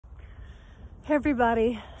Hey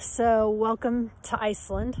everybody, so welcome to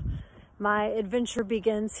Iceland. My adventure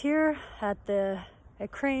begins here at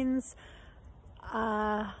Cranes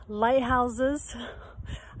lighthouses.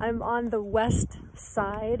 I'm on the west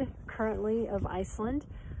side currently of Iceland.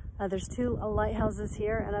 There's two lighthouses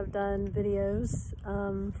here, and I've done videos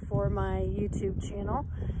for my YouTube channel.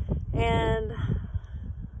 And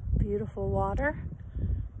beautiful water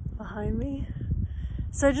behind me.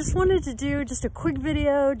 So I just wanted to do just a quick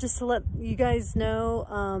video just to let you guys know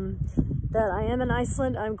that I am in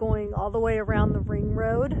Iceland. I'm going all the way around the ring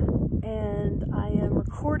road, and I am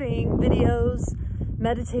recording videos,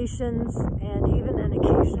 meditations, and even an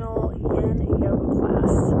occasional yin yoga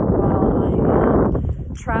class while I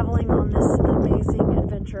am traveling on this amazing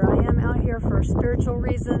adventure. I am out here for spiritual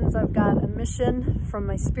reasons. I've got a mission from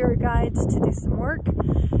my spirit guides to do some work,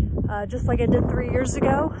 just like I did 3 years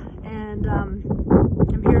ago, and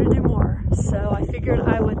I'm here to do more. So I figured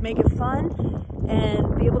I would make it fun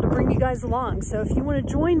and be able to bring you guys along. So if you want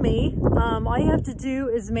to join me, all you have to do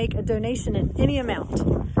is make a donation in any amount.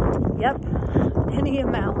 Yep, any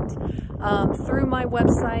amount. Through my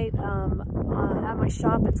website, at my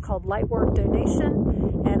shop, it's called Lightwork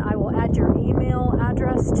Donation, and I will add your email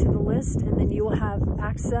address to the list, and then you will have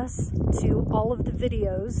access to all of the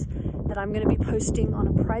videos that I'm going to be posting on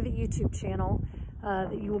a private YouTube channel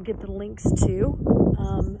that you will get the links to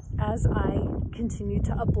as I continue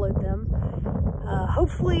to upload them.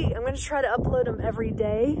 Hopefully, I'm going to try to upload them every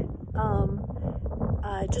day.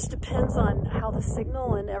 It just depends on how the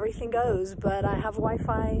signal and everything goes, but I have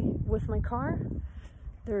Wi-Fi with my car.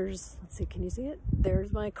 Let's see, can you see it?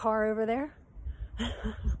 There's my car over there.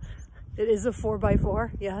 It is a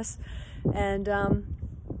 4x4, yes. And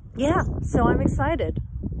yeah, so I'm excited.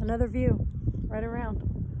 Another view right around.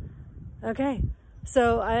 Okay,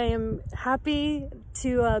 so I am happy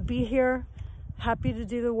to be here, happy to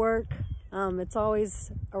do the work. It's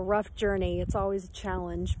always a rough journey. It's always a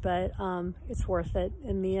challenge, but it's worth it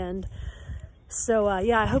in the end. So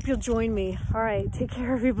yeah, I hope you'll join me. All right, take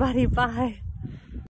care everybody. Bye.